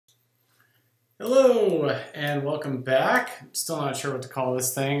Hello and welcome back. I'm still not sure what to call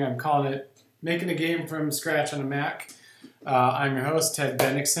this thing. I'm calling it Making a Game from Scratch on a Mac. I'm your host, Ted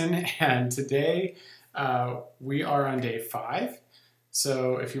Bennigsen, and today we are on day 5.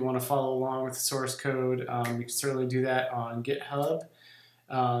 So if you want to follow along with the source code, you can certainly do that on GitHub.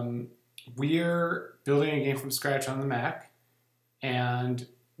 We're building a game from scratch on the Mac, and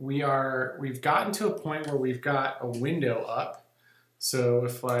we've gotten to a point where we've got a window up. So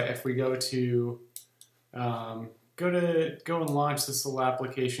if we go to go and launch this little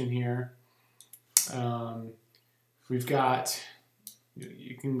application here, we've got,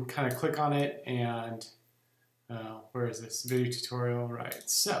 you can kind of click on it and where is this video tutorial? Right.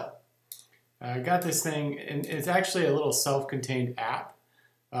 So I got this thing, and it's actually a little self-contained app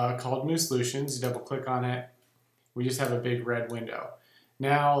called New Solutions. You double click on it, we just have a big red window.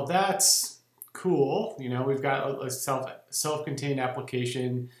 Now that's cool, you know, we've got a self-contained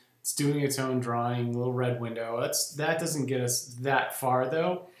application. It's doing its own drawing, little red window. That doesn't get us that far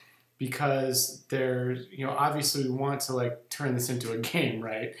though, because there's, you know, obviously we want to like turn this into a game,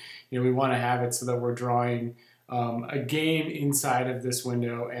 right? You know, we want to have it so that we're drawing a game inside of this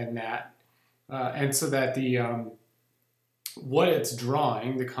window, and so that the what it's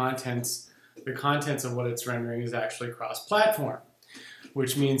drawing, the contents of what it's rendering is actually cross-platform,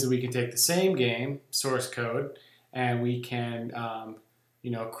 which means that we can take the same game, source code, and we can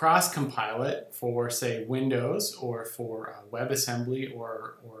you know, cross-compile it for, say, Windows or for WebAssembly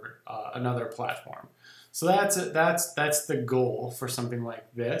or another platform. So that's the goal for something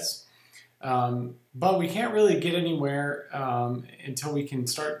like this. But we can't really get anywhere until we can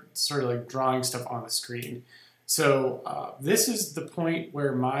start sort of like drawing stuff on the screen. So this is the point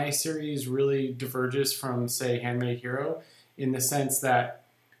where my series really diverges from, say, Handmade Hero, in the sense that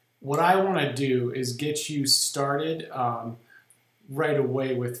what I want to do is get you started right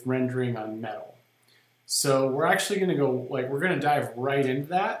away with rendering on metal. So we're actually going to go, like, we're going to dive right into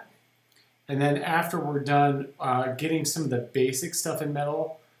that. And then after we're done getting some of the basic stuff in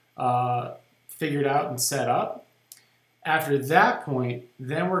metal figured out and set up, after that point,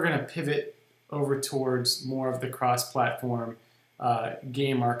 then we're going to pivot over towards more of the cross-platform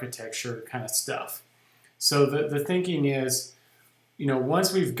game architecture kind of stuff. So the thinking is, you know,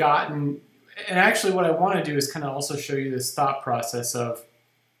 once we've gotten, and actually what I want to do is kind of also show you this thought process of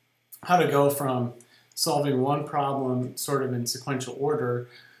how to go from solving one problem sort of in sequential order,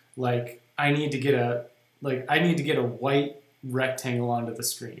 like I need to get a white rectangle onto the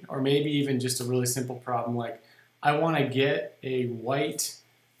screen, or maybe even just a really simple problem like I want to get a white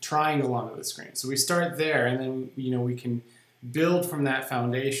triangle onto the screen. So we start there, and then, you know, we can build from that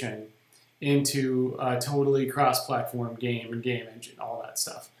foundation into a totally cross-platform game and game engine, all that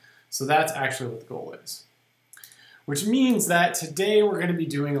stuff. So that's actually what the goal is. Which means that today we're going to be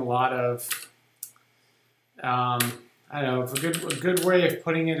doing a lot of, I don't know, a good way of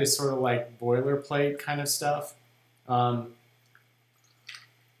putting it is sort of like boilerplate kind of stuff. I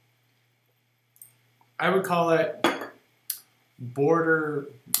would call it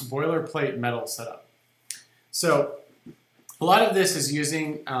boilerplate metal setup. So a lot of this is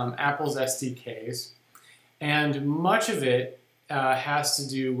using Apple's SDKs, and much of it has to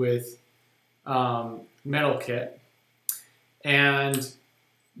do with MetalKit and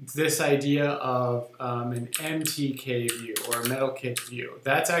this idea of an MTKView or a MetalKit view.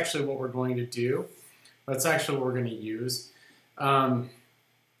 That's actually what we're going to do. That's actually what we're going to use. One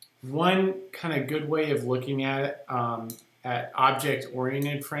kind of good way of looking at it, at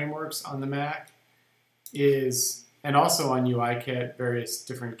object-oriented frameworks on the Mac is, and also on UIKit, various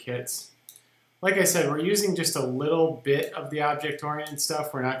different kits. Like I said, we're using just a little bit of the object-oriented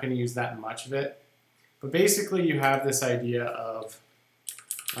stuff. We're not going to use that much of it. But basically, you have this idea of,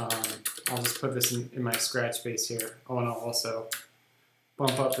 I'll just put this in my scratch space here. Oh, and I'll also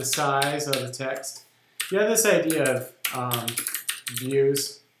bump up the size of the text. You have this idea of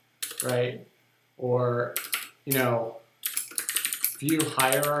views, right? Or, you know, view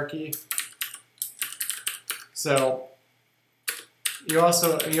hierarchy. So you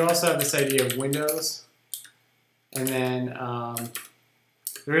also have this idea of windows, and then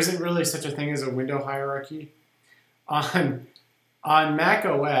there isn't really such a thing as a window hierarchy. On Mac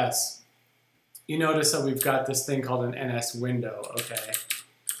OS, you notice that we've got this thing called an NSWindow, okay?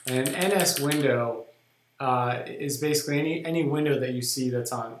 And an NSWindow is basically any window that you see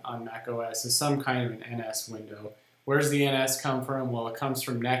that's on Mac OS is some kind of an NS window. Where's the NS come from? Well, it comes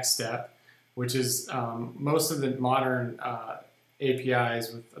from NextStep, which is most of the modern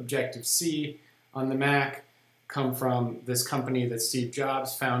APIs with Objective-C on the Mac come from this company that Steve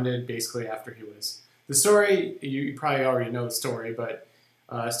Jobs founded basically after he was... The story, you probably already know the story, but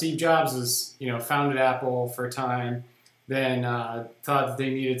Steve Jobs was, founded Apple for a time, then thought that they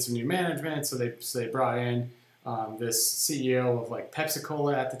needed some new management, so they brought in this CEO of like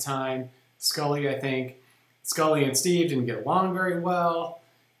Pepsi-Cola at the time, Scully, I think. Scully and Steve didn't get along very well,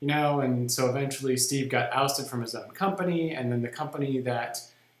 and so eventually Steve got ousted from his own company, and then the company that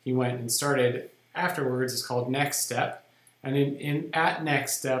he went and started afterwards is called NextStep. And at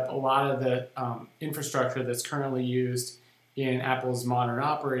NextStep, a lot of the infrastructure that's currently used in Apple's modern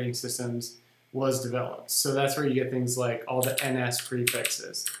operating systems was developed. So that's where you get things like all the NS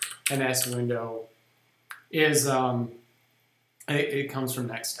prefixes. NSWindow is, it comes from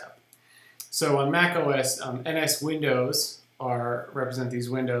NextStep. So on Mac OS, NSWindows represent these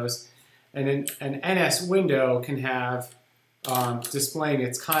windows, and an NSWindow can have displaying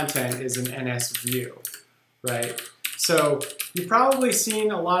its content is an NSView, right? So you've probably seen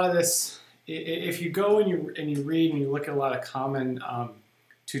a lot of this. If you go and you read and you look at a lot of common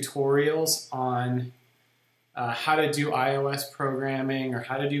tutorials on how to do iOS programming or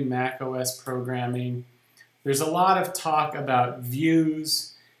how to do Mac OS programming, there's a lot of talk about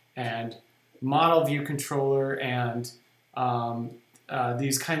views and model view controller and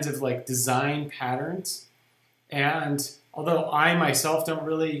these kinds of like design patterns. And although I myself don't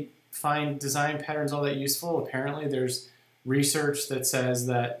really find design patterns all that useful, apparently there's research that says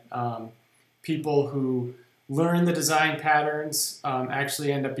that people who learn the design patterns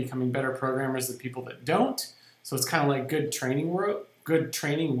actually end up becoming better programmers than people that don't. So it's kind of like good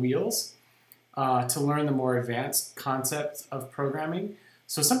training wheels to learn the more advanced concepts of programming.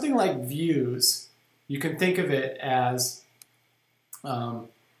 So something like views, you can think of it as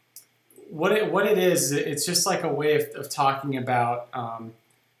what it is. It's just like a way of talking about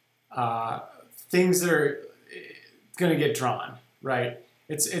things that are going to get drawn, right?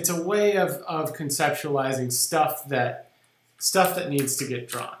 It's a way of conceptualizing stuff that needs to get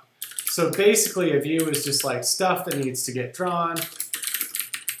drawn. So basically, a view is just like stuff that needs to get drawn,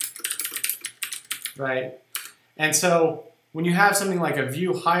 right? And so when you have something like a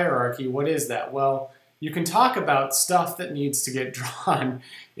view hierarchy, what is that? Well, you can talk about stuff that needs to get drawn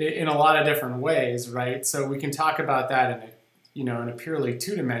in a lot of different ways, right? So we can talk about that in a purely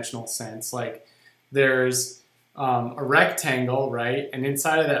two-dimensional sense. Like there's a rectangle, right? And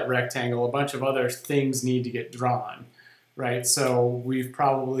inside of that rectangle, a bunch of other things need to get drawn, right? So we've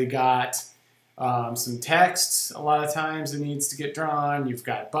probably got some text a lot of times that needs to get drawn. You've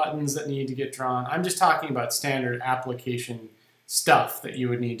got buttons that need to get drawn. I'm just talking about standard application stuff that you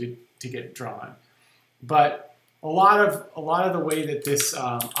would need to get drawn. But a lot of the way that this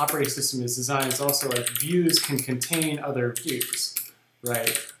operating system is designed is also like views can contain other views,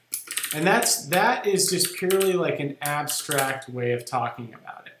 right? And that is just purely like an abstract way of talking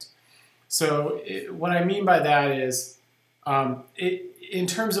about it. So what I mean by that is, in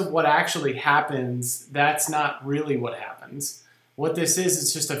terms of what actually happens, that's not really what happens. What this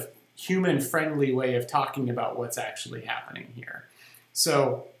is just a human-friendly way of talking about what's actually happening here.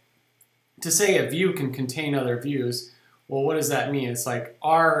 So to say a view can contain other views, well, what does that mean? It's like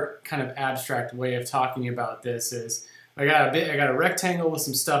our kind of abstract way of talking about this is, I got a rectangle with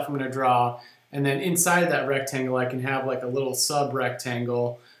some stuff I'm going to draw, and then inside that rectangle I can have like a little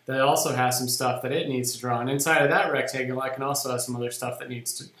sub-rectangle that also has some stuff that it needs to draw. And inside of that rectangle I can also have some other stuff that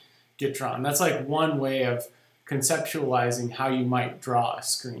needs to get drawn. That's like one way of conceptualizing how you might draw a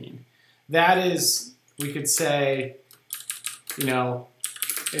screen. That is, we could say,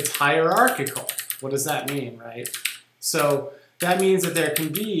 it's hierarchical. What does that mean, right? So that means that there can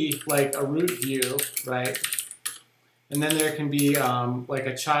be like a root view, right? And then there can be like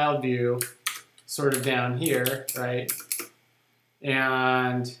a child view sort of down here, right?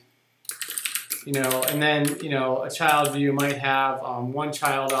 And, and then, a child view might have one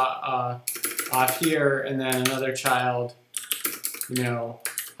child off here and then another child,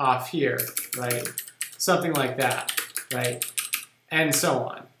 off here, right? Something like that, right? And so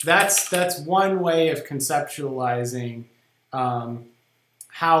on. That's one way of conceptualizing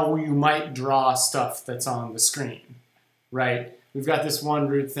how you might draw stuff that's on the screen, right? We've got this one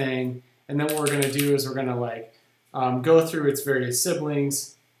root thing, and then what we're going to do is we're going to like go through its various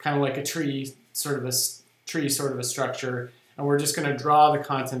siblings, kind of like a tree, sort of a structure, and we're just going to draw the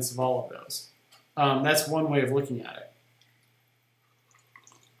contents of all of those. That's one way of looking at it.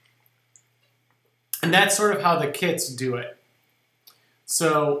 And that's sort of how the kits do it.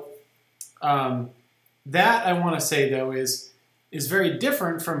 So that I want to say though is very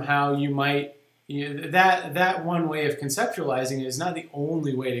different from how you might, that one way of conceptualizing it is not the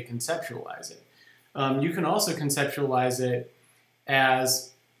only way to conceptualize it. You can also conceptualize it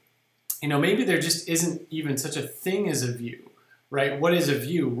as, maybe there just isn't even such a thing as a view, right? What is a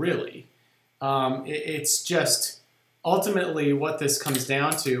view really? It's just, ultimately what this comes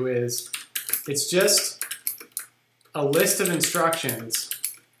down to is, it's just a list of instructions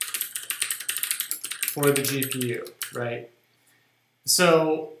for the GPU, right?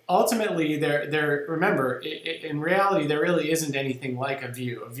 So ultimately, remember, in reality, there really isn't anything like a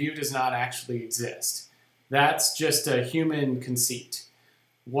view. A view does not actually exist. That's just a human conceit.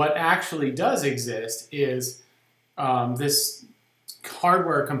 What actually does exist is this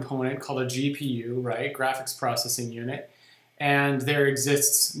hardware component called a GPU, right? Graphics processing unit. And there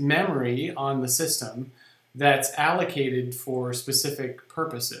exists memory on the system that's allocated for specific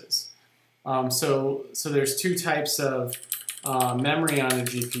purposes. So there's two types of memory on a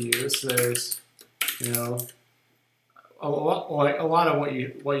GPU. So there's, you know, a lot of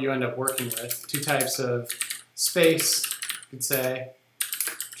what you end up working with. Two types of space, you could say,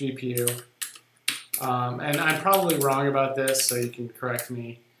 GPU. And I'm probably wrong about this, so you can correct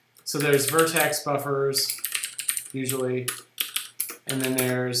me. So there's vertex buffers, usually, and then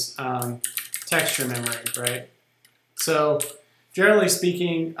there's texture memory, right? So generally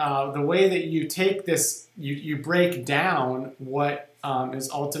speaking, the way that you take this, you break down what is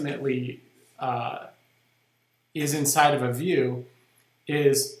ultimately is inside of a view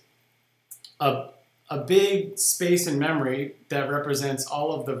is a big space in memory that represents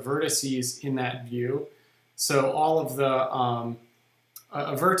all of the vertices in that view. So all of the,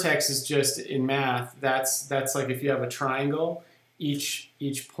 a vertex is just, in math, that's like if you have a triangle, each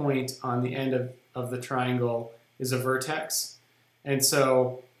point on the end of the triangle is a vertex. And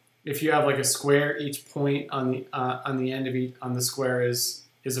so if you have like a square, each point on the end of the square is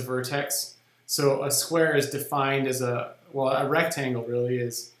a vertex. So a square is defined as a rectangle really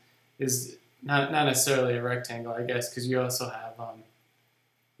is not necessarily a rectangle, I guess, because you also have,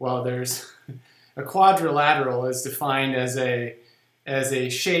 there's a quadrilateral is defined as a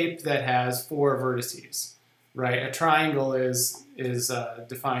shape that has 4 vertices, right? A triangle is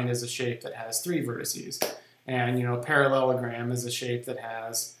defined as a shape that has 3 vertices, and a parallelogram is a shape that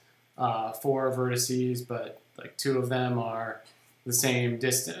has 4 vertices, but like 2 of them are the same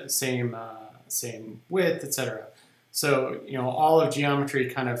distance, same width, etc. So all of geometry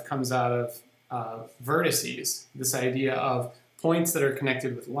kind of comes out of vertices, this idea of points that are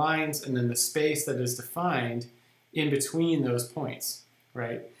connected with lines, and then the space that is defined in between those points,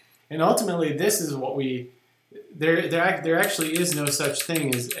 right? And ultimately, this is what there actually is no such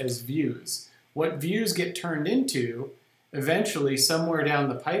thing as views. What views get turned into, eventually, somewhere down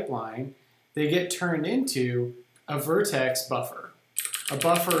the pipeline, they get turned into a vertex buffer, a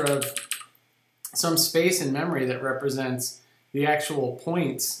buffer of some space in memory that represents the actual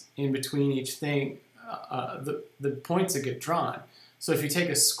points in between each thing, the points that get drawn. So if you take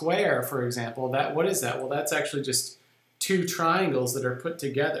a square, for example, what is that? Well, that's actually just 2 triangles that are put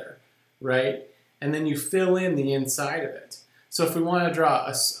together, right? And then you fill in the inside of it. So if we want to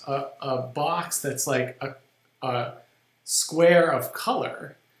draw a box that's like a square of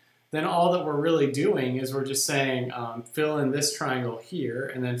color, then all that we're really doing is we're just saying fill in this triangle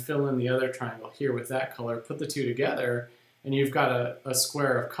here, and then fill in the other triangle here with that color, put the 2 together, and you've got a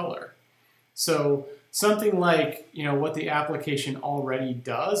square of color. So something like what the application already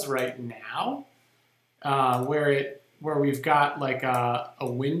does right now, where we've got like a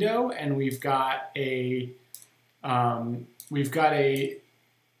window, and we've got a window,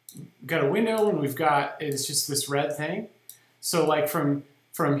 and it's just this red thing. So like from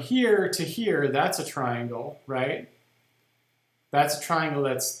here to here, that's a triangle, right? That's a triangle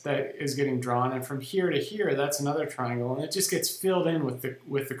that is getting drawn, and from here to here, that's another triangle, and it just gets filled in with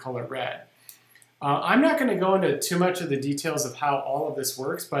the color red. I'm not going to go into too much of the details of how all of this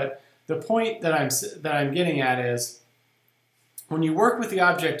works, but the point that I'm getting at is when you work with the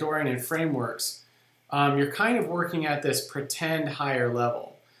object-oriented frameworks, you're kind of working at this pretend higher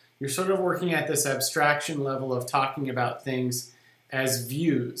level. You're sort of working at this abstraction level of talking about things as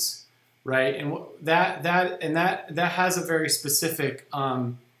views, right? And that has a very specific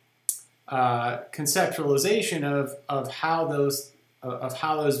conceptualization of how those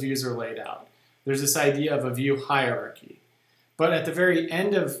views are laid out. There's this idea of a view hierarchy, but at the very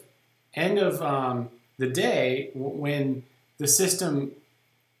end of the day, when the system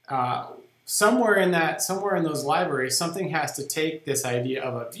somewhere in those libraries, something has to take this idea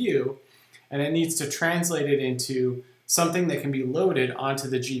of a view, and it needs to translate it into something that can be loaded onto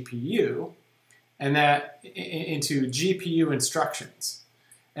the GPU, and that into GPU instructions.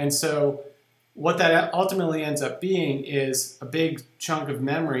 And so what that ultimately ends up being is a big chunk of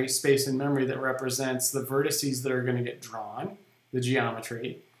memory, space in memory, that represents the vertices that are going to get drawn, the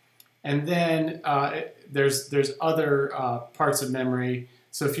geometry. And then there's other parts of memory.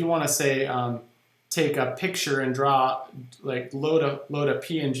 So if you want to say take a picture and draw, like load a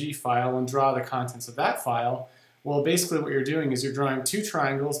PNG file and draw the contents of that file, well, basically what you're doing is you're drawing two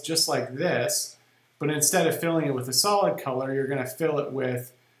triangles just like this, but instead of filling it with a solid color, you're going to fill it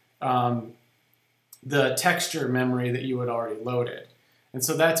with the texture memory that you had already loaded. And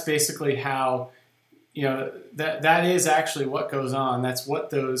so that's basically how, you know, that is actually what goes on. That's what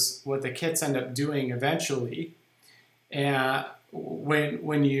the kits end up doing eventually. And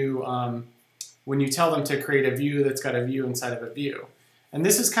when you tell them to create a view that's got a view inside of a view. And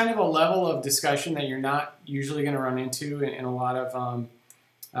this is kind of a level of discussion that you're not usually going to run into in a lot of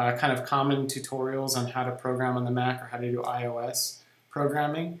kind of common tutorials on how to program on the Mac or how to do iOS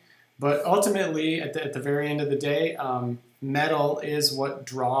programming. But ultimately, at the very end of the day, Metal is what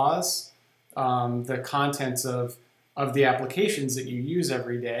draws the contents of the applications that you use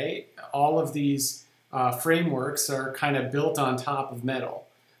every day. All of these frameworks are kind of built on top of Metal.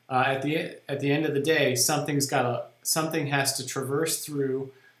 At the end of the day, something has to traverse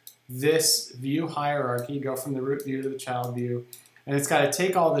through this view hierarchy, go from the root view to the child view, and it's got to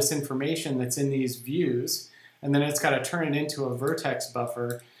take all this information that's in these views, and then it's got to turn it into a vertex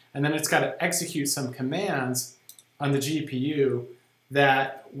buffer, and then it's got to execute some commands on the GPU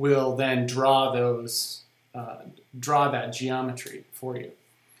that will then draw that geometry for you.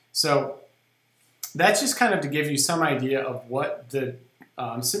 So that's just kind of to give you some idea of what the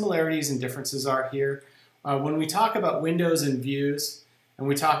similarities and differences are here. When we talk about windows and views, and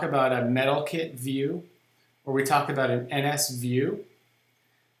we talk about a MetalKit view, or we talk about an NSView,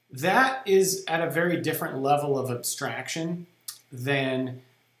 that is at a very different level of abstraction than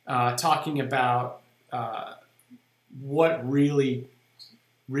talking about what really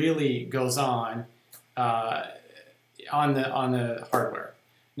goes on the hardware.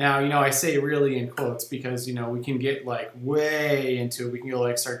 Now, you know, I say "really" in quotes because, you know, we can get like way into it. We can go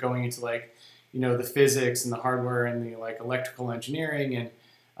like start going into like, you know, the physics and the hardware and the like electrical engineering.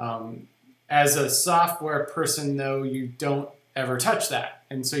 And as a software person, though, you don't ever touch that,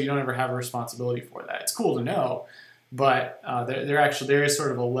 and so you don't ever have a responsibility for that. It's cool to know, but there is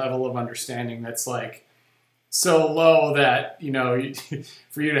sort of a level of understanding that's like so low that, you know,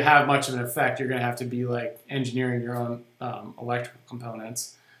 for you to have much of an effect, you're going to have to be like engineering your own electrical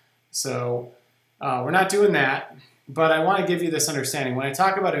components. So we're not doing that, but I want to give you this understanding. When I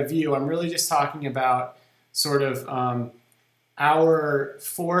talk about a view, I'm really just talking about sort of our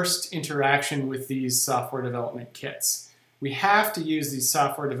forced interaction with these software development kits. We have to use these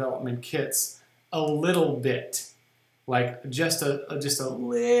software development kits a little bit, like just a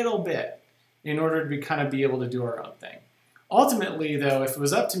little bit, in order to kind of be able to do our own thing. Ultimately, though, if it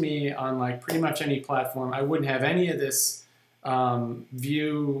was up to me on like pretty much any platform, I wouldn't have any of this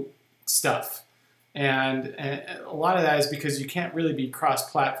view stuff. And a lot of that is because you can't really be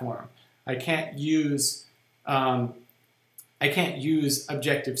cross-platform. I can't use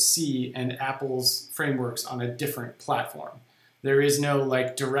Objective-C and Apple's frameworks on a different platform. There is no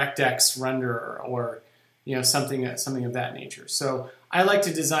like DirectX renderer or, you know, something of that nature. So I like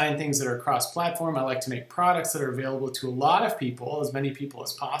to design things that are cross-platform. I like to make products that are available to a lot of people, as many people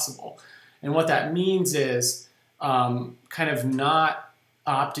as possible. And what that means is kind of not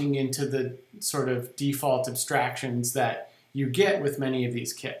opting into the sort of default abstractions that you get with many of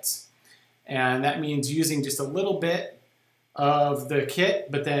these kits. And that means using just a little bit of the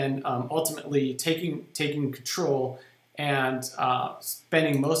kit, but then ultimately taking control and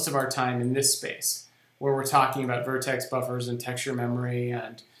spending most of our time in this space, where we're talking about vertex buffers and texture memory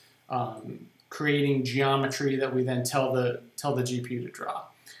and creating geometry that we then tell the GPU to draw.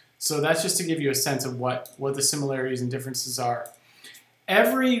 So that's just to give you a sense of what the similarities and differences are.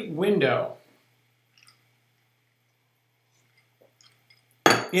 Every window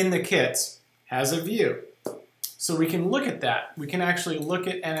in the kits has a view. So we can look at that. We can actually look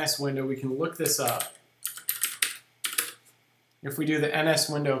at NSWindow. We can look this up. If we do the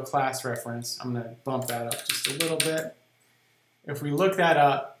NSWindow class reference, I'm going to bump that up just a little bit. If we look that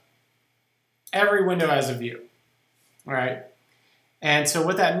up, every window has a view, all right? And so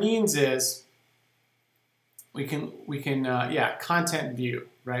what that means is we can content view,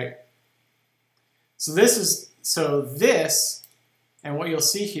 right? So this, and what you'll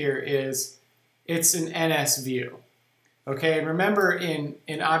see here is it's an NSView, okay? And remember, in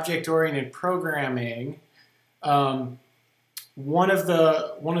object-oriented programming, one of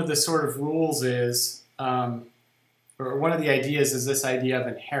the sort of rules is, or one of the ideas is this idea of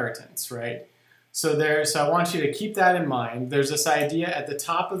inheritance, right? So I want you to keep that in mind. There's this idea at the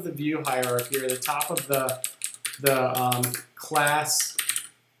top of the view hierarchy, or the top of the class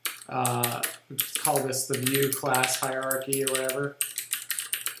call this the view class hierarchy or whatever,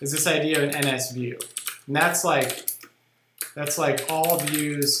 is this idea of an NSView. And that's like all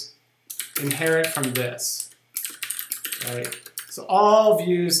views inherit from this, right? So all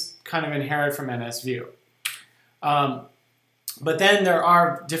views kind of inherit from NSView. But then there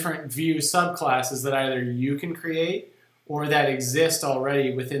are different view subclasses that either you can create or that exist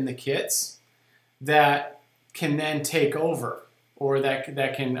already within the kits that can then take over, or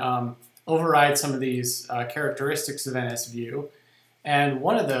that can override some of these characteristics of NSView. And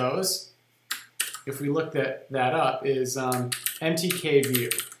one of those, if we look that up, is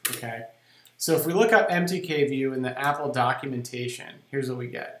MTKView. Okay, so if we look up MTKView in the Apple documentation, here's what we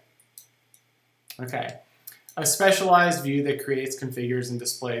get. Okay, a specialized view that creates, configures, and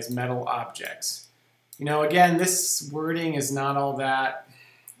displays metal objects. You know, again, this wording is not all that.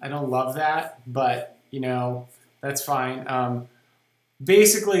 I don't love that, but you know, that's fine.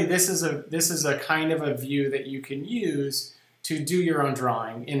 Basically, this is a kind of a view that you can use to do your own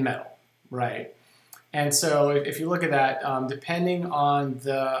drawing in metal, right? And so if you look at that, depending on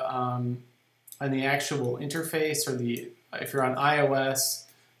the actual interface, or if you're on iOS,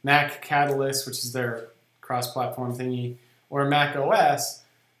 Mac Catalyst, which is their cross-platform thingy, or Mac OS,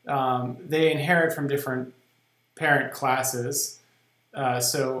 they inherit from different parent classes.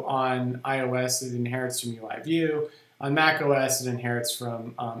 So on iOS, it inherits from UIView. On Mac OS, it inherits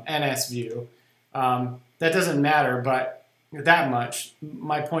from NSView. That doesn't matter, but that much.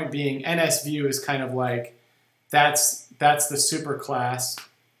 My point being, NSView is kind of like that's the superclass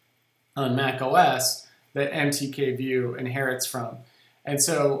on Mac OS that MTKView inherits from. And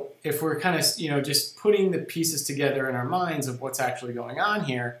so if we're kind of just putting the pieces together in our minds of what's actually going on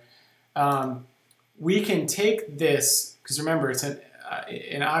here, we can take this, because remember, it's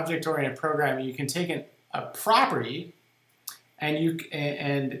an object-oriented programming. You can take a property, and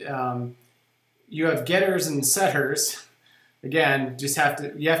you have getters and setters. Again, you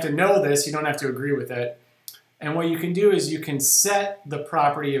have to know this. You don't have to agree with it. And what you can do is you can set the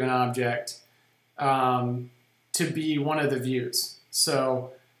property of an object to be one of the views.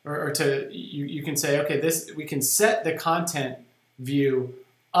 So, you can say, okay, we can set the content view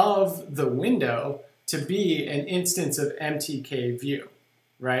of the window to be an instance of MTKView,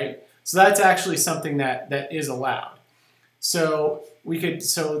 right? So that's actually something that is allowed. So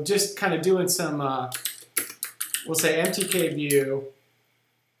just kind of doing some, we'll say MTKView.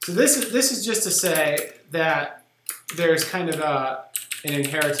 So this is just to say that there's kind of an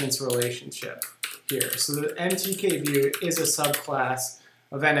inheritance relationship here. So the MTKView is a subclass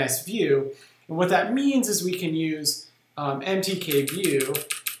of NSView, and what that means is we can use MTKView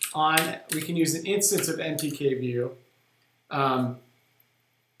we can use an instance of MTKView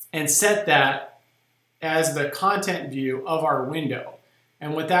and set that as the content view of our window.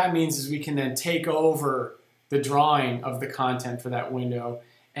 And what that means is we can then take over the drawing of the content for that window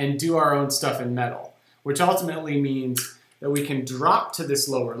and do our own stuff in metal, which ultimately means that we can drop to this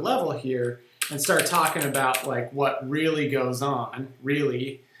lower level here and start talking about like what really goes on,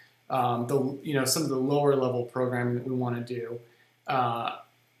 really, some of the lower level programming that we want to do.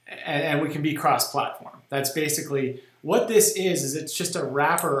 And we can be cross-platform. That's basically what this is it's just a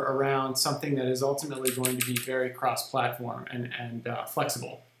wrapper around something that is ultimately going to be very cross-platform and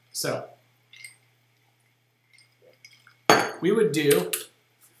flexible. So we would do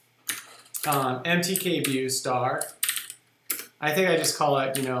MTKView star. I think I just call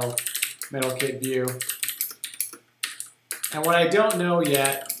it, Metal Kit View. And what I don't know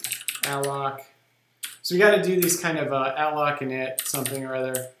yet, alloc. So we got to do these kind of alloc init something or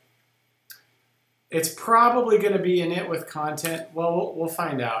other. It's probably going to be init with content. Well, we'll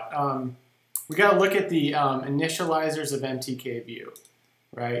find out. We got to look at the initializers of MTKView,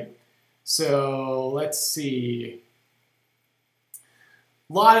 right? So let's see.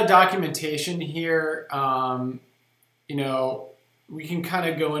 A lot of documentation here. We can kind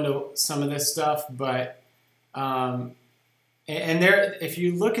of go into some of this stuff, but if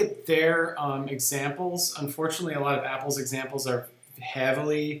you look at their examples, unfortunately, a lot of Apple's examples are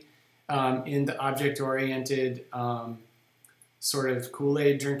heavily in the object-oriented sort of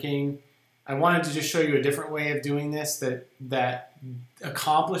Kool-Aid drinking. I wanted to just show you a different way of doing this that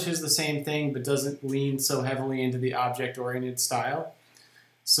accomplishes the same thing but doesn't lean so heavily into the object-oriented style.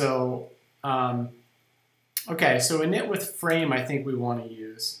 So, okay, so init with frame I think we want to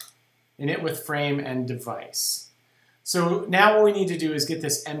use. Init with frame and device. So now what we need to do is get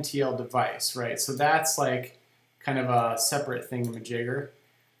this MTL device, right? So that's like kind of a separate thingamajigger.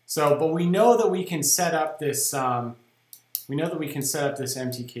 So, but we know that we can set up this.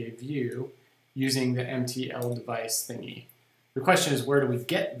 MTKView using the MTL device thingy. The question is, where do we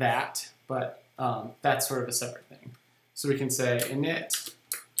get that? But that's sort of a separate thing. So we can say init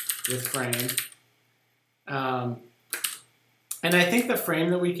with frame. And I think the frame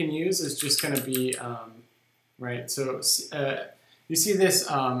that we can use is just going to be, right, so you see this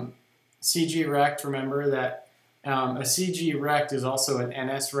CG rect, remember that a CG rect is also an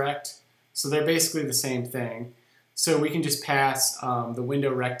NS rect, so they're basically the same thing. So we can just pass the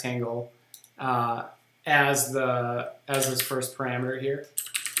window rectangle as this first parameter here.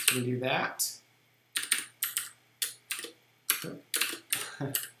 So we do that.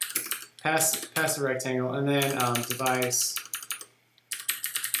 pass the rectangle, and then device.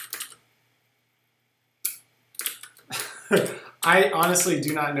 I honestly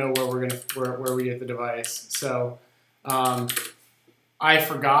do not know where we get the device. So I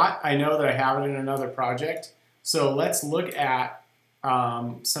forgot. I know that I have it in another project. So let's look at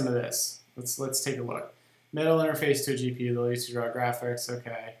some of this. Let's take a look. Metal interface to a GPU, the ability to draw graphics.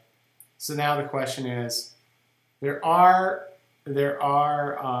 Okay. So now the question is, there are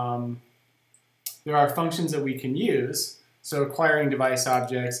functions that we can use. So acquiring device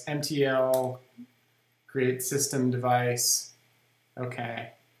objects, MTL, create system device.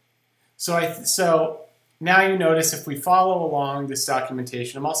 Okay. So now you notice if we follow along this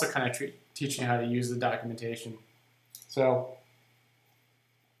documentation, I'm also kind of teaching how to use the documentation. So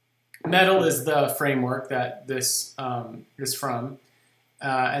Metal is the framework that this is from.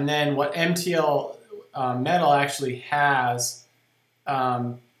 And then what MTL Metal actually has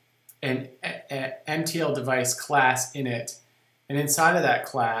an MTL device class in it. And inside of that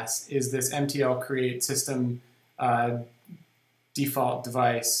class is this MTL create system default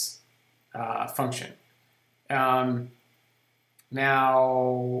device function.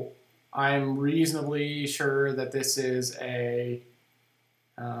 Now, I'm reasonably sure that this is a,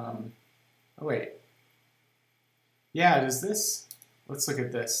 oh wait, yeah, does this, let's look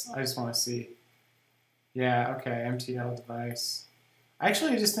at this. I just want to see. Yeah, okay, MTL device.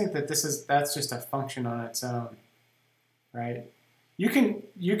 Actually, I just think that that's just a function on its own, right? You can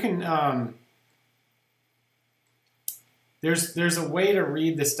there's a way to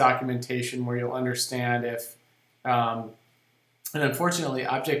read this documentation where you'll understand if, and unfortunately,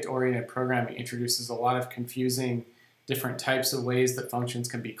 object-oriented programming introduces a lot of confusing different types of ways that functions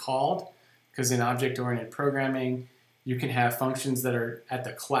can be called, because in object-oriented programming, you can have functions that are at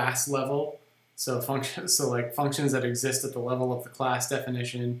the class level. So like functions that exist at the level of the class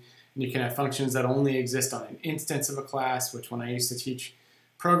definition, and you can have functions that only exist on an instance of a class, which when I used to teach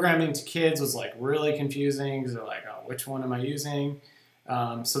programming to kids was like really confusing, because they're like, oh, which one am I using?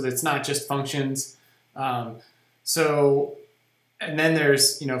 So it's not just functions. And then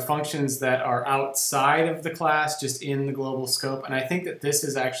there's functions that are outside of the class, just in the global scope, and I think that this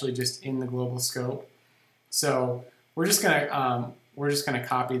is actually just in the global scope. So we're just gonna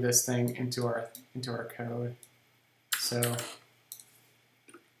copy this thing into our code. So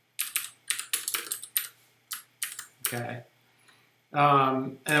okay,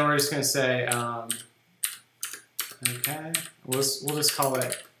 and then we're just gonna say okay. We'll just call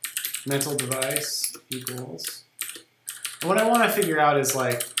it mental device equals. And what I want to figure out is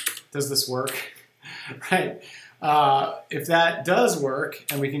like, does this work, right? If that does work,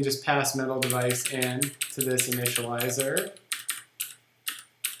 and we can just pass mental device in to this initializer.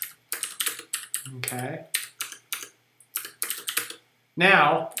 Okay.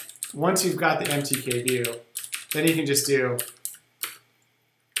 Now, once you've got the MTKView, then you can just do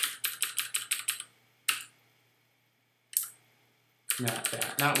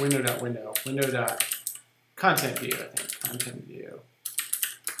not window.window, window.contentView, I think. ContentView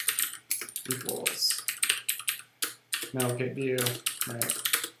equals MetalKit right?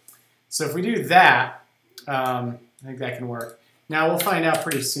 So if we do that, I think that can work. Now we'll find out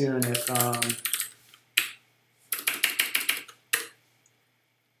pretty soon if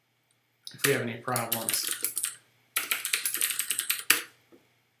we have any problems.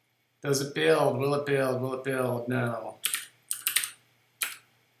 Does it build? Will it build? Will it build? No.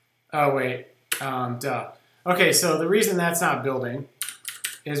 Oh wait, duh. Okay, so the reason that's not building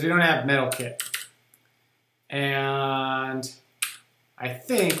is we don't have MetalKit. And I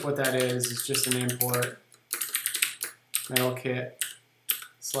think what that is just an import MetalKit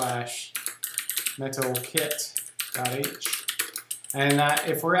 / metalkit.h. And that,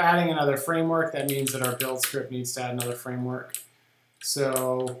 if we're adding another framework, that means that our build script needs to add another framework.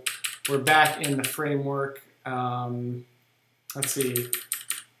 So we're back in the framework. Let's see.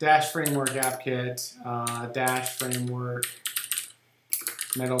 Dash framework AppKit, dash framework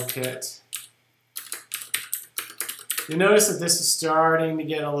MetalKit. You notice that this is starting to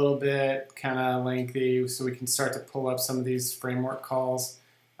get a little bit kind of lengthy, so we can start to pull up some of these framework calls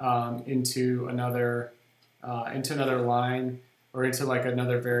into another line or into like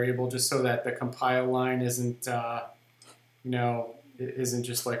another variable, just so that the compile line isn't isn't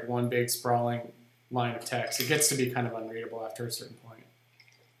just like one big sprawling line of text. It gets to be kind of unreadable after a certain point.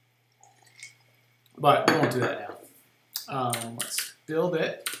 But we won't do that now. Let's build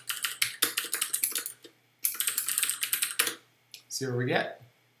it. See what we get.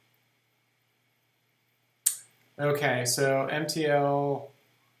 Okay, so MTL,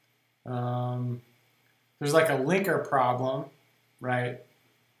 there's like a linker problem, right?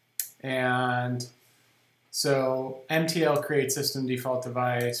 And so MTL creates system default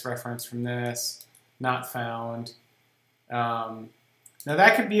device, reference from this, not found. Now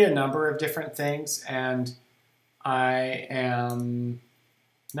that could be a number of different things, and I am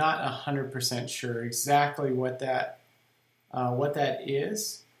not 100% sure exactly what that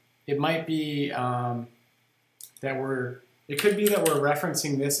is. It might be it could be that we're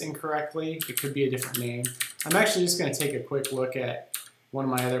referencing this incorrectly. It could be a different name. I'm actually just going to take a quick look at one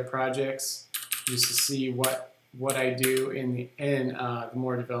of my other projects just to see what I do in the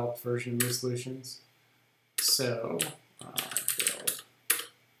more developed version of the solutions. So build.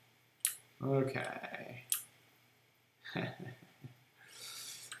 Okay.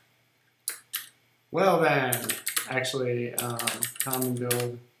 Well then, actually, common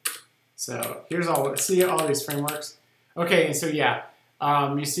build. So here's see all these frameworks. Okay, and so yeah,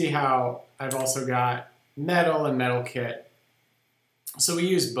 you see how I've also got Metal and MetalKit. So we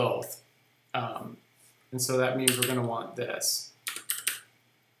use both. And so that means we're going to want this.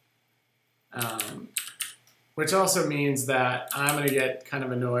 Which also means that I'm going to get kind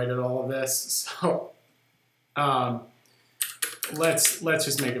of annoyed at all of this. So let's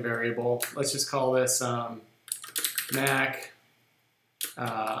just make a variable. Let's just call this Mac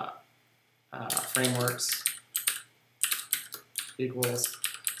frameworks equals.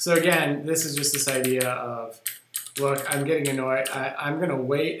 So again, this is just this idea of, look, I'm getting annoyed. I'm going to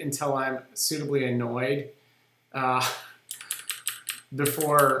wait until I'm suitably annoyed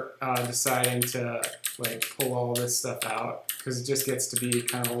before deciding to like pull all this stuff out, because it just gets to be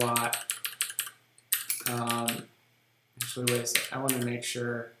kind of a lot. Actually, wait a second. I want to make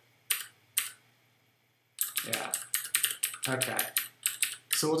sure. Yeah. Okay.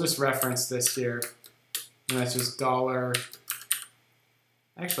 So we'll just reference this here, and that's just $.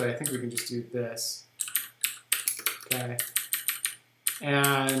 Actually, I think we can just do this. Okay.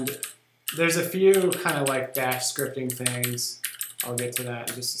 And there's a few kind of like bash scripting things. I'll get to that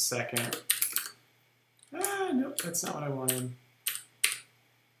in just a second. Nope, that's not what I wanted.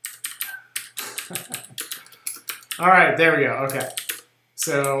 All right, there we go. Okay.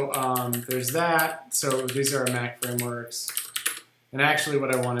 So there's that. So these are our Mac frameworks. And actually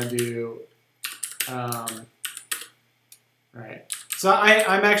what I want to do, right. So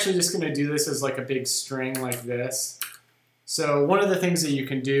I'm actually just going to do this as like a big string like this. So one of the things that you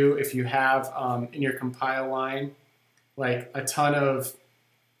can do if you have in your compile line, like just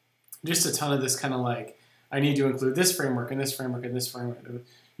a ton of this kind of like, I need to include this framework and this framework and this framework.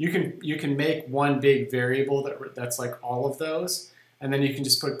 You can make one big variable that's like all of those, and then you can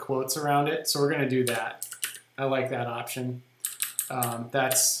just put quotes around it. So we're going to do that. I like that option.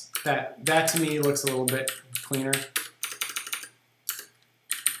 That to me looks a little bit cleaner.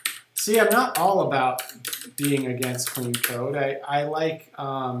 See, I'm not all about being against clean code. I like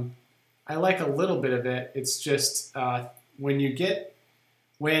a little bit of it. It's just when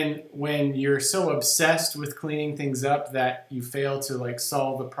you're so obsessed with cleaning things up that you fail to like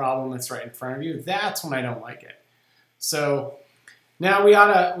solve the problem that's right in front of you, that's when I don't like it. So now we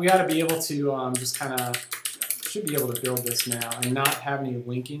ought to be able to just kind of should be able to build this now and not have any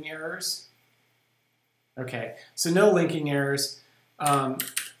linking errors. Okay, so no linking errors.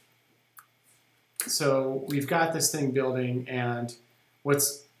 So we've got this thing building, and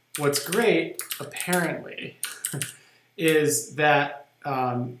what's great apparently is that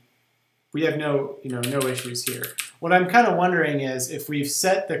we have no issues here. What I'm kind of wondering is if we've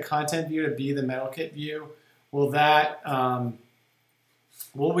set the content view to be the MetalKit view, will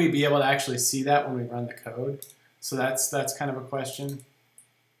we be able to actually see that when we run the code? So that's kind of a question.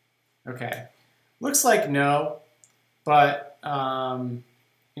 Okay, looks like no, but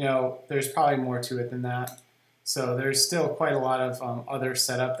there's probably more to it than that. So there's still quite a lot of other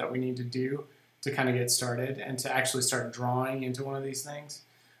setup that we need to do to kind of get started and to actually start drawing into one of these things.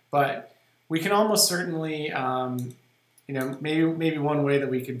 But we can almost certainly, maybe one way that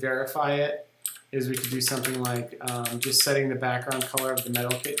we could verify it is we could do something like just setting the background color of the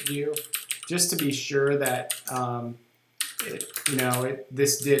MetalKit view, just to be sure that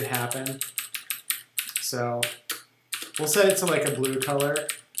this did happen. So we'll set it to like a blue color,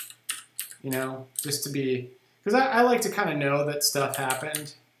 just to be, because I like to kind of know that stuff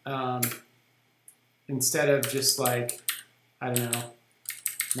happened instead of just like, I don't know,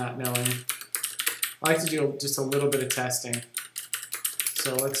 not knowing. I like to do just a little bit of testing.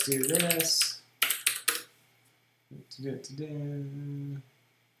 So let's do this.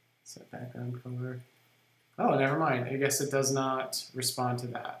 Set background color. Oh, never mind. I guess it does not respond to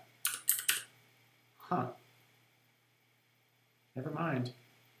that. Huh. Never mind.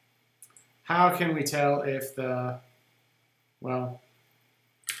 How can we tell if well,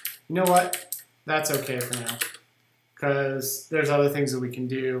 you know what? That's okay for now. Because there's other things that we can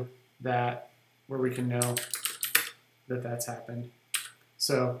do where we can know that that's happened.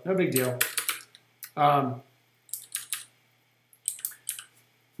 So, no big deal.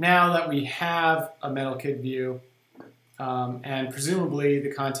 Now that we have a MTKView view, and presumably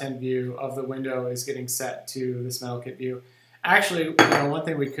the content view of the window is getting set to this MTKView view. Actually, one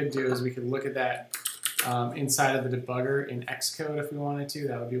thing we could do is we could look at that inside of the debugger in Xcode if we wanted to.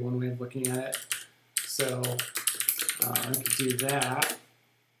 That would be one way of looking at it. So we could do that.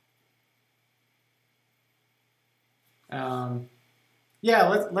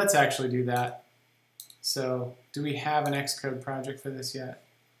 Yeah, let's actually do that. So do we have an Xcode project for this yet?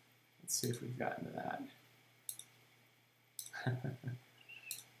 Let's see if we've gotten to that.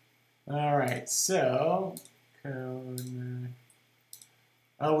 All right, so code.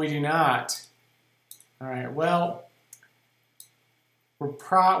 Oh, we do not. All right, well,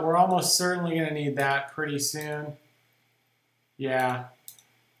 we're almost certainly going to need that pretty soon. Yeah,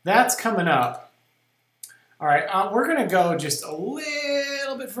 that's coming up. All right, we're going to go just a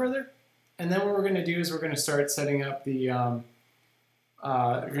little bit further, and then what we're going to do is we're going to start setting up the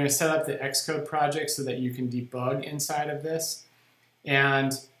we're going to set up the Xcode project so that you can debug inside of this.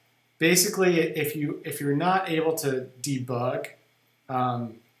 And basically, if you're not able to debug,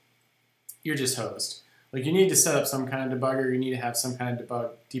 you're just hosed. Like, you need to set up some kind of debugger, you need to have some kind of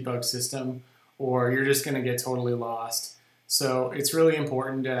debug system, or you're just going to get totally lost. So it's really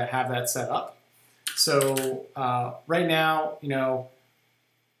important to have that set up. So right now,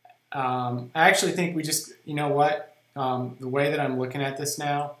 I actually think we just, the way that I'm looking at this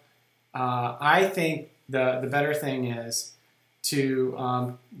now, I think the better thing is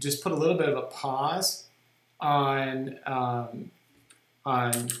to just put a little bit of a pause on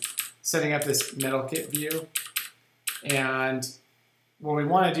setting up this MTKView view. And what we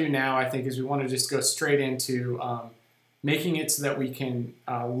want to do now, I think, is we want to just go straight into making it so that we can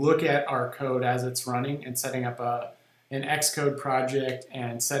look at our code as it's running and setting up an Xcode project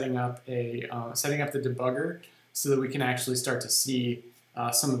and setting up the debugger so that we can actually start to see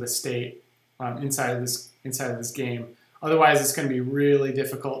some of the state inside of this game. Otherwise, it's going to be really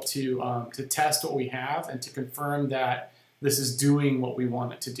difficult to test what we have and to confirm that this is doing what we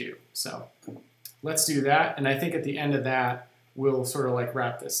want it to do. So let's do that, and I think at the end of that, we'll sort of like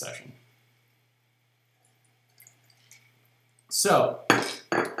wrap this session. So,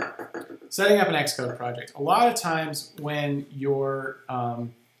 setting up an Xcode project. A lot of times when you're,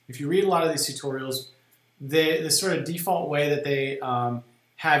 if you read a lot of these tutorials, the sort of default way that they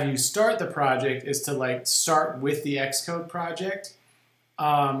have you start the project is to like start with the Xcode project.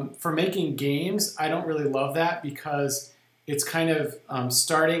 For making games, I don't really love that because it's kind of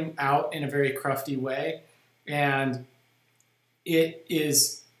starting out in a very crufty way, and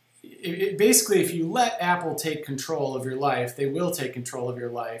basically, if you let Apple take control of your life, they will take control of your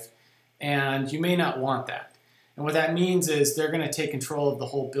life, and you may not want that. And what that means is they're going to take control of the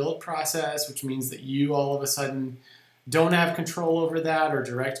whole build process, which means that you all of a sudden don't have control over that or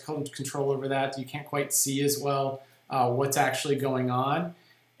direct control over that. You can't quite see as well what's actually going on.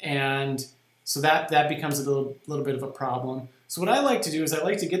 And so that becomes a little bit of a problem. So what I like to do is I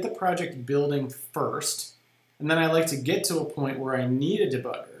like to get the project building first, and then I like to get to a point where I need a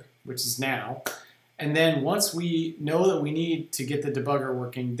debugger, which is now. And then once we know that we need to get the debugger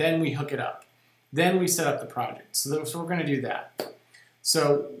working, then we hook it up. Then we set up the project. So we're going to do that.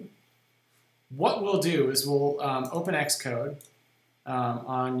 So what we'll do is we'll open Xcode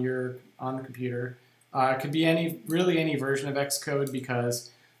on the computer. It could be really any version of Xcode,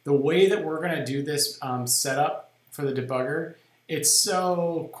 because the way that we're going to do this setup for the debugger, it's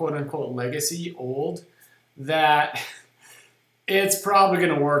so quote-unquote legacy old that it's probably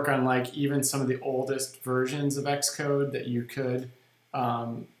going to work on like even some of the oldest versions of Xcode that you could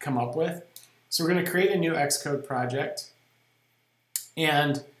come up with. So we're going to create a new Xcode project,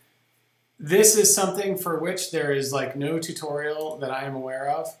 and this is something for which there is like no tutorial that I am aware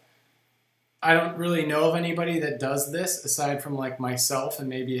of. I don't really know of anybody that does this aside from like myself and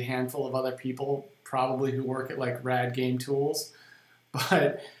maybe a handful of other people probably who work at like Rad Game Tools.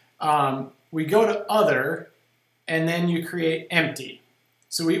 But we go to Other, and then you create Empty.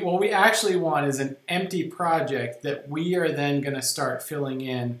 So what we actually want is an empty project that we are then going to start filling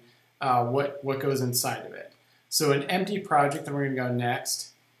in what goes inside of it. So an empty project, then we're going to go Next.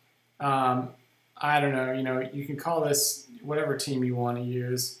 I don't know, you can call this whatever team you want to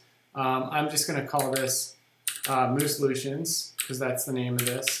use. I'm just going to call this MTKView because that's the name of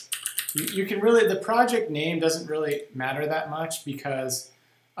this. You can really, the project name doesn't really matter that much because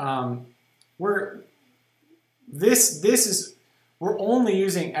we're only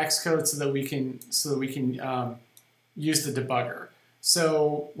using Xcode so that we can use the debugger.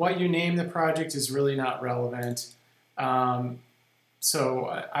 So what you name the project is really not relevant.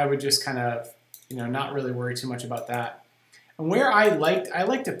 So I would just kind of not really worry too much about that. And where I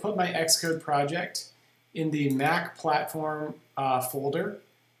like to put my Xcode project in the Mac platform folder.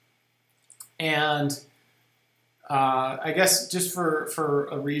 And I guess just for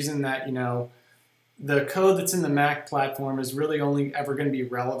a reason that the code that's in the Mac platform is really only ever going to be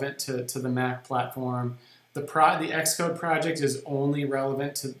relevant to the Mac platform. The Xcode project is only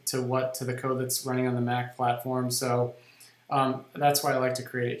relevant to the code that's running on the Mac platform. So that's why I like to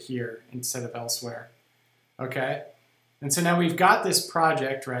create it here instead of elsewhere. Okay, and so now we've got this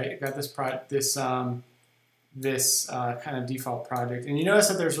project, right? We've got this kind of default project, and you notice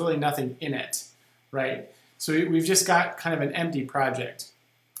that there's really nothing in it, right? So we've just got kind of an empty project.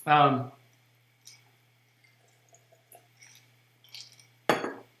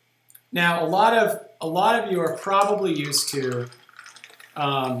 Now, a lot of you are probably used to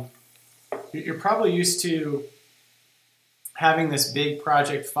having this big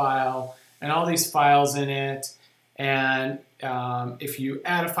project file and all these files in it. And if you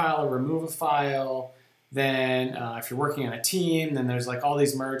add a file or remove a file, then if you're working on a team, then there's like all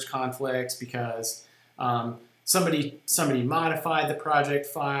these merge conflicts because somebody modified the project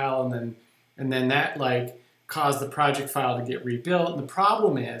file, and then that like caused the project file to get rebuilt. And the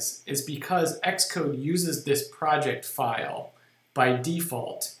problem is because Xcode uses this project file by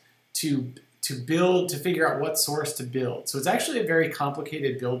default to figure out what source to build. So it's actually a very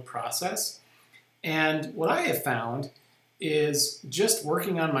complicated build process. And what I have found is just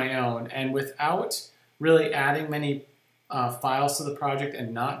working on my own and without really adding many files to the project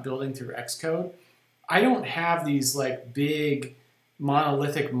and not building through Xcode, I don't have these like big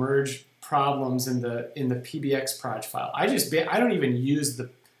monolithic merge problems in the PBX proj file. I don't even use the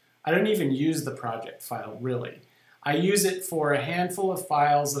project file really. I use it for a handful of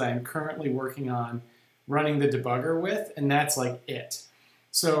files that I'm currently working on running the debugger with, and that's like it.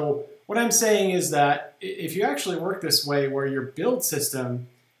 So what I'm saying is that if you actually work this way where your build system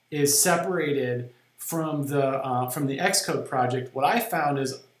is separated from the Xcode project, what I found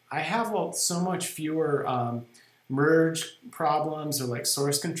is I have so much fewer merge problems or like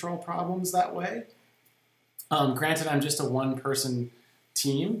source control problems that way. Granted, I'm just a one-person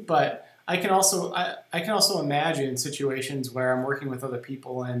team, but I can also imagine situations where I'm working with other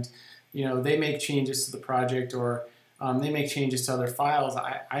people and they make changes to the project or they make changes to other files.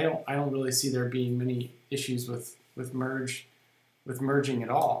 I don't really see there being many issues with merging at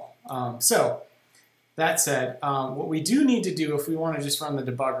all. So that said, what we do need to do if we want to just run the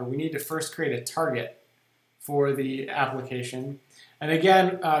debugger, we need to first create a target for the application. And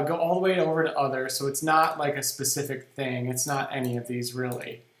again, go all the way over to Other, so it's not like a specific thing. It's not any of these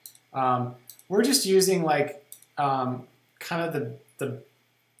really. We're just using like kind of the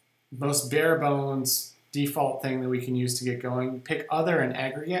most bare bones default thing that we can use to get going. Pick Other and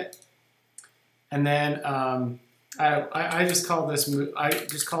Aggregate, and then I just call this. I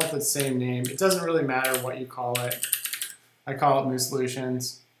just call it the same name. It doesn't really matter what you call it. I call it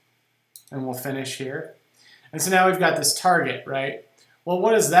MTKView, and we'll finish here. And so now we've got this target, right? Well,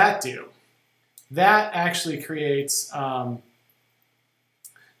 what does that do? That actually creates an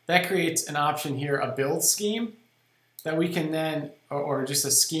option here, a build scheme, that we can then, or just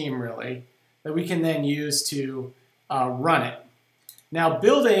a scheme really, that we can then use to run it. Now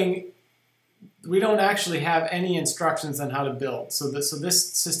building, we don't actually have any instructions on how to build. So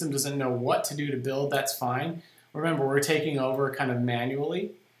this system doesn't know what to do to build, that's fine. Remember, we're taking over kind of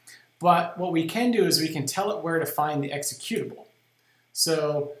manually. But what we can do is we can tell it where to find the executable.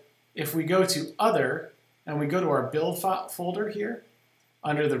 So if we go to Other and we go to our build folder here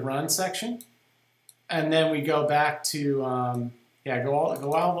under the Run section, and then we go back to go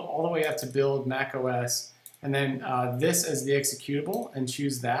all the way up to Build Mac OS, and then this as the executable, and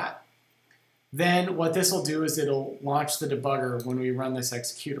choose that. Then what this will do is it'll launch the debugger when we run this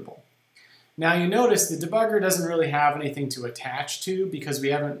executable. Now you notice the debugger doesn't really have anything to attach to because we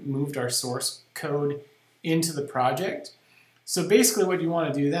haven't moved our source code into the project. So basically what you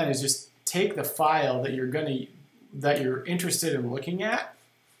want to do then is just take the file that you're interested in looking at,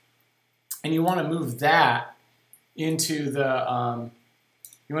 and you want to move that into the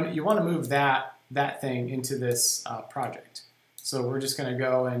you want to move that thing into this project. So we're just going to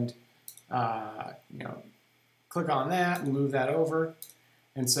go and click on that and move that over.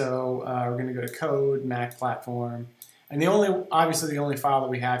 And so we're going to go to Code, Mac Platform, and obviously the only file that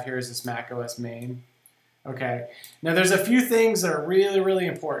we have here is this Mac OS main. Okay. Now there's a few things that are really, really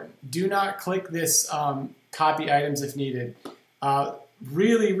important. Do not click this copy items if needed.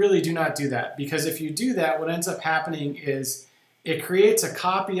 Really, really do not do that, because if you do that, what ends up happening is it creates a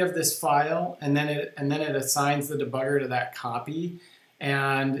copy of this file, and then it assigns the debugger to that copy,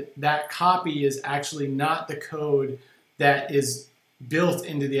 and that copy is actually not the code that is built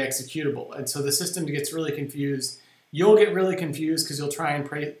into the executable, and so the system gets really confused. You'll get really confused because you'll try and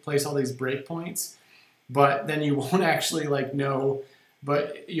place all these breakpoints, but then you won't actually know.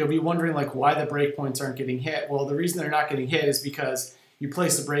 But you'll be wondering why the breakpoints aren't getting hit. Well, the reason they're not getting hit is because you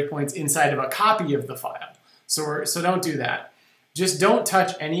place the breakpoints inside of a copy of the file. So don't do that. Just don't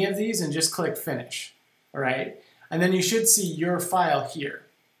touch any of these and just click Finish. All right, and then you should see your file here,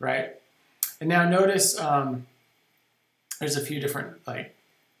 right? And now notice there's a few different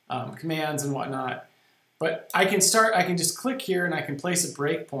commands and whatnot. But I can just click here and I can place a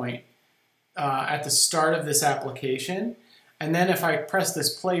breakpoint at the start of this application. And then if I press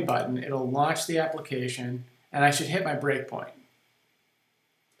this play button, it'll launch the application and I should hit my breakpoint.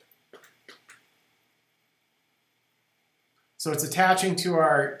 So it's attaching to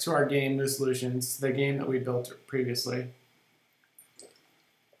our game New Solutions, the game that we built previously.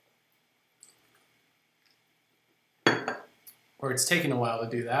 Or it's taking a while to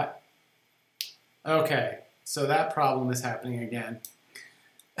do that. Okay, so that problem is happening again.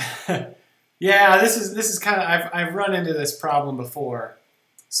 Yeah, this is kind of, I've run into this problem before.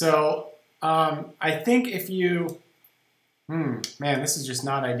 So I think if you, man, this is just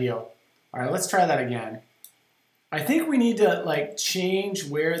not ideal. All right, let's try that again. I think we need to change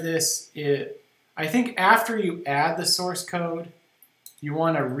where this is. I think after you add the source code, you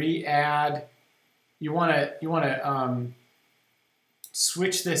want to re-add. You want to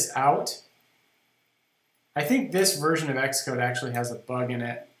switch this out. I think this version of Xcode actually has a bug in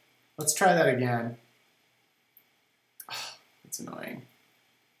it. Let's try that again. Oh, it's annoying.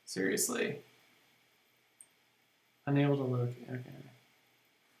 Seriously. Unable to look. Okay.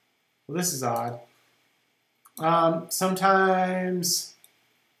 Well, this is odd. Sometimes,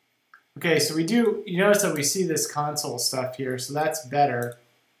 okay, so you notice that we see this console stuff here, so that's better.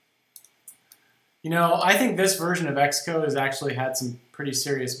 I think this version of Xcode has actually had some pretty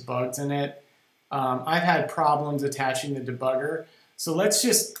serious bugs in it. I've had problems attaching the debugger, so let's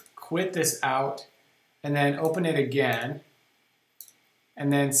just quit this out and then open it again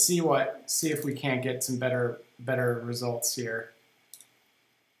and then see if we can't get some better results here.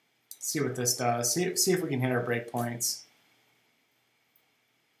 See what this does. See if we can hit our breakpoints.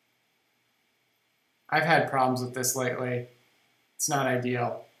 I've had problems with this lately. It's not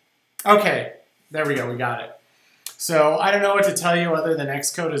ideal. Okay, there we go. We got it. So I don't know what to tell you other than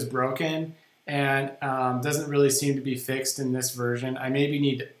Xcode is broken and doesn't really seem to be fixed in this version. I maybe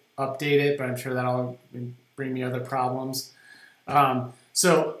need to update it, but I'm sure that'll bring me other problems.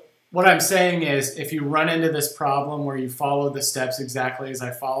 So what I'm saying is, if you run into this problem where you follow the steps exactly as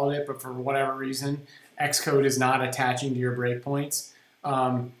I followed it, but for whatever reason, Xcode is not attaching to your breakpoints,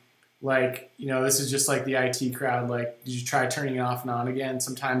 this is just like the IT crowd. Did you try turning it off and on again?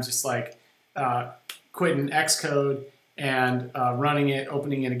 Sometimes just quitting Xcode and running it,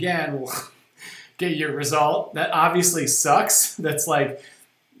 opening it again will get your result. That obviously sucks. That's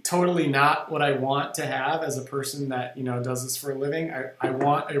totally not what I want to have as a person that does this for a living. I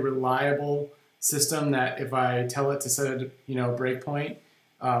want a reliable system that if I tell it to set a breakpoint,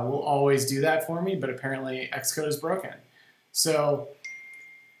 will always do that for me. But apparently Xcode is broken. So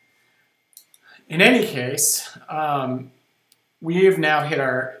in any case, we've now hit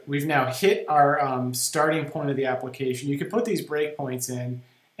our starting point of the application. You can put these breakpoints in.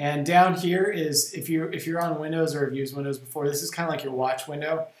 And down here is, if you're on Windows or have used Windows before, this is kind of like your watch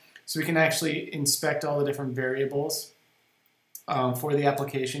window. So we can actually inspect all the different variables for the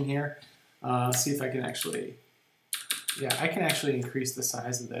application here. See if I can actually, I can actually increase the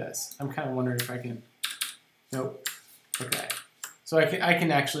size of this. I'm kind of wondering if I can, nope, okay. So I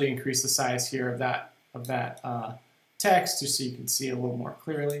can actually increase the size here of that text just so you can see it a little more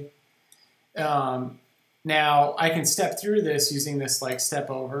clearly. Now I can step through this using this step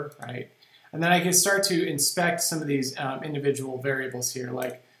over, right? And then I can start to inspect some of these individual variables here,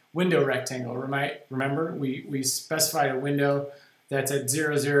 like window rectangle. Remember, we specified a window that's at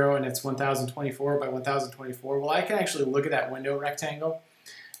 0, 0, and it's 1024 by 1024. Well, I can actually look at that window rectangle,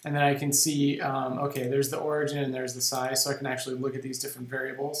 and then I can see, okay, there's the origin and there's the size, so I can actually look at these different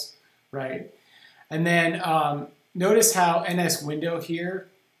variables, right? And then notice how NSWindow here,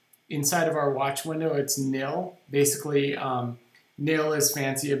 inside of our watch window, it's nil. Basically, nil is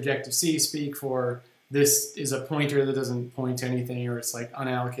fancy Objective-C speak for this is a pointer that doesn't point to anything, or it's like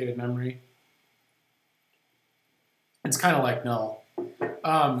unallocated memory. It's kind of like null.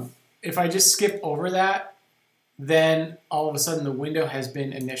 If I just skip over that, then all of a sudden the window has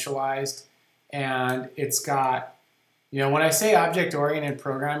been initialized, and it's got, when I say object-oriented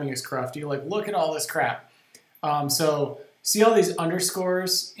programming is crufty, like look at all this crap. So see all these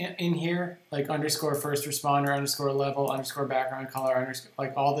underscores in here, like underscore first responder, underscore level, underscore background color, underscore,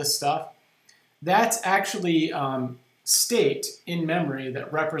 like all this stuff. That's actually state in memory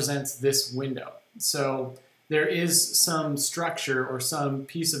that represents this window. So there is some structure or some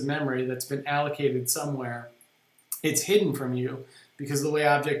piece of memory that's been allocated somewhere. It's hidden from you because of the way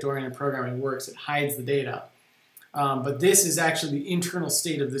object-oriented programming works, it hides the data. But this is actually the internal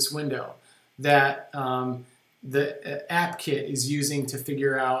state of this window that the AppKit is using to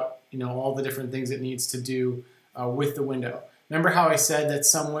figure out, all the different things it needs to do with the window. Remember how I said that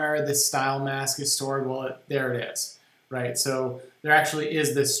somewhere this style mask is stored? Well, there it is, right? So there actually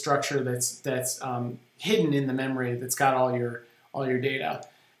is this structure that's hidden in the memory that's got all your data.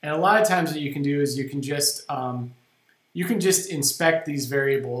 And a lot of times what you can do is you can just inspect these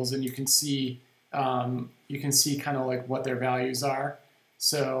variables, and you can see kind of like what their values are.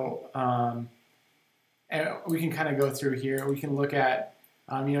 So we can kind of go through here. We can look at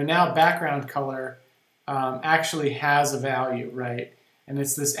now background color actually has a value, right? And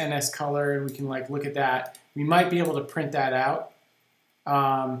it's this NS color, and we can like look at that. We might be able to print that out.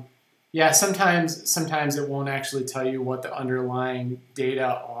 Yeah, sometimes it won't actually tell you what the underlying data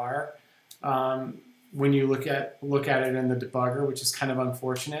are when you look at it in the debugger, which is kind of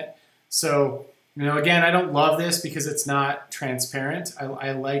unfortunate. So again, I don't love this because it's not transparent.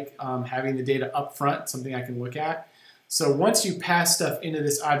 I like having the data up front, something I can look at. So once you pass stuff into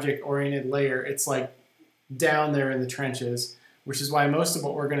this object-oriented layer, it's like down there in the trenches, which is why most of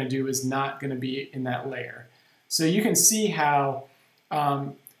what we're going to do is not going to be in that layer. So you can see how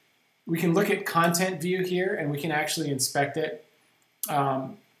we can look at content view here, and we can actually inspect it.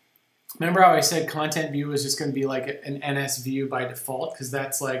 Remember how I said content view is just going to be like an NSView by default, because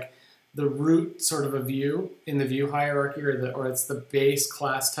that's like the root sort of a view in the view hierarchy, or it's the base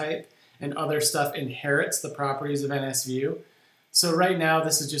class type, and other stuff inherits the properties of NSView. So right now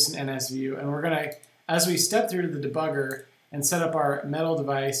this is just an NSView, and we're going to, as we step through to the debugger and set up our metal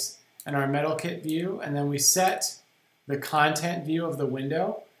device and our MetalKit view, and then we set the content view of the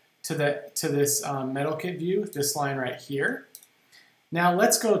window to this MetalKit view, this line right here. Now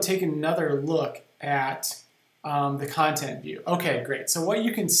let's go take another look at the content view. Okay, great. So what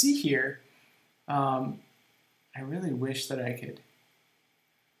you can see here, I really wish that I could.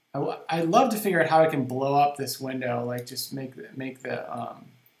 I'd love to figure out how I can blow up this window, like just make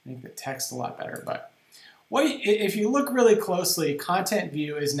the text a lot better. But if you look really closely, content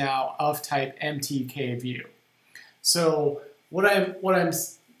view is now of type MTKView. So what I'm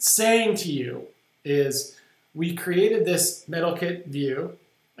saying to you is we created this MetalKit view,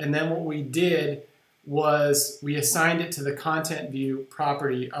 and then what we did was we assigned it to the content view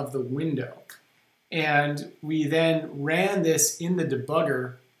property of the window. And we then ran this in the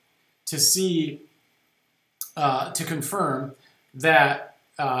debugger to see, to confirm that,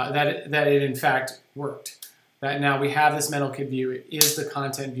 that it in fact worked. That now we have this MetalKit view, it is the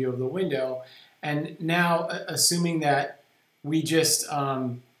content view of the window. And now, assuming that we just,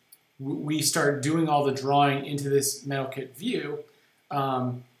 we start doing all the drawing into this MetalKit view,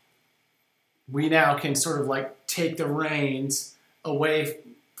 we now can sort of like take the reins away,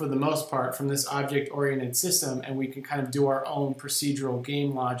 for the most part, from this object-oriented system, and we can kind of do our own procedural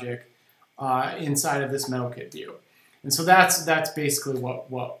game logic inside of this MetalKit view. And so that's basically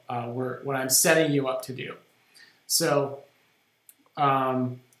what I'm setting you up to do. So,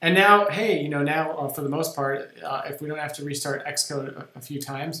 and now, hey, now for the most part, if we don't have to restart Xcode a few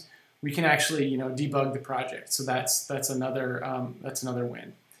times, we can actually debug the project. So that's another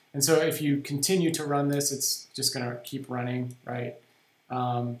win. And so if you continue to run this, it's just going to keep running, right?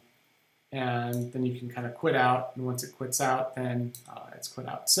 And then you can kind of quit out, and once it quits out, then it's quit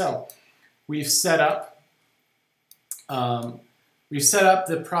out. So we've set up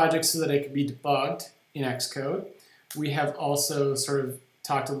the project so that it can be debugged in Xcode. We have also sort of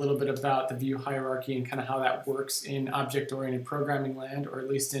talked a little bit about the view hierarchy and kind of how that works in object-oriented programming land, or at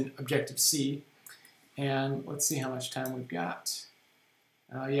least in Objective-C. And let's see how much time we've got.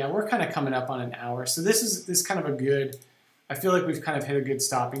 Yeah, we're kind of coming up on an hour. So this is kind of a good, I feel like we've kind of hit a good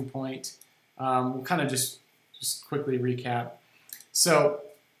stopping point. We'll kind of just quickly recap. So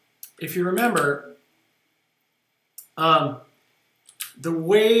if you remember, the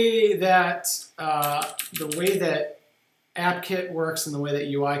way that AppKit works and the way that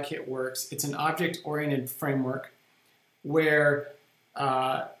UIKit works, it's an object-oriented framework where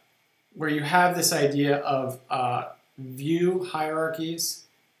you have this idea of view hierarchies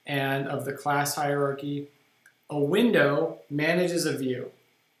and of the class hierarchy. A window manages a view.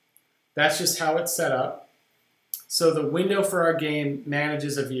 That's just how it's set up. So the window for our game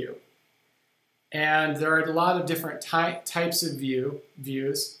manages a view. And there are a lot of different types of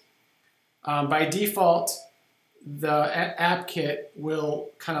views. By default, the AppKit will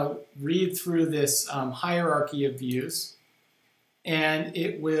kind of read through this hierarchy of views, and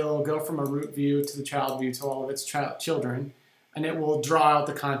it will go from a root view to the child view to all of its children, and it will draw out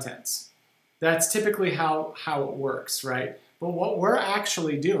the contents. That's typically how it works, right? But what we're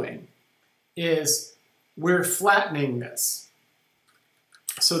actually doing is we're flattening this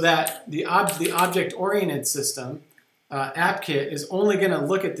so that the object-oriented system, AppKit, is only going to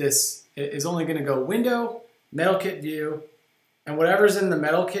look at this, is only going to go window, MetalKit view, and whatever's in the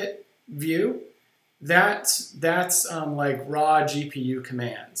MetalKit view, that's like raw GPU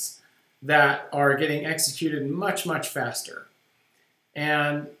commands that are getting executed much, much faster.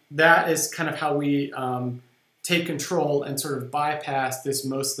 And that is kind of how we take control and sort of bypass this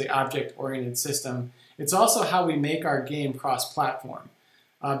mostly object-oriented system. It's also how we make our game cross-platform,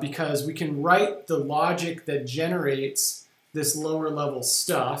 because we can write the logic that generates this lower-level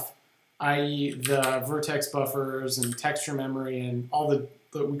stuff, i.e. the vertex buffers and texture memory and all the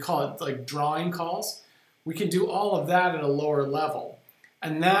we call it like drawing calls. We can do all of that at a lower level,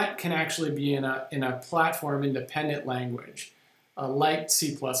 and that can actually be in a platform-independent language like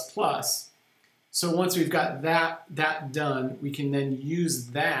C++. So once we've got that done, we can then use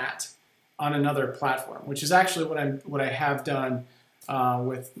that on another platform, which is actually what I have done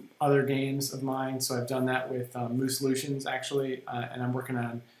with other games of mine. So I've done that with Moose Solutions actually, and I'm working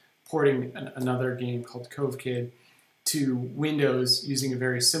on porting another game called Cove Kid to Windows using a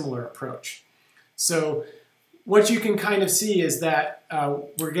very similar approach. So what you can kind of see is that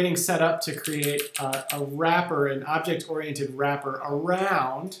we're getting set up to create a wrapper, an object-oriented wrapper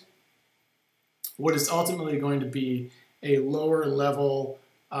around what is ultimately going to be a lower level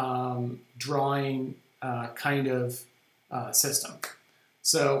drawing kind of system.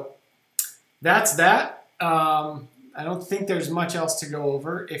 So that's that. I don't think there's much else to go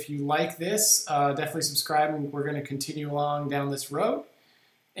over. If you like this, definitely subscribe, and we're going to continue along down this road.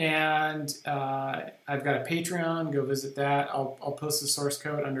 And I've got a Patreon. Go visit that. I'll post the source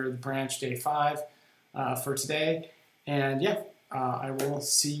code under the branch day 5 for today. And yeah, I will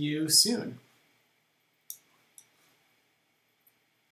see you soon.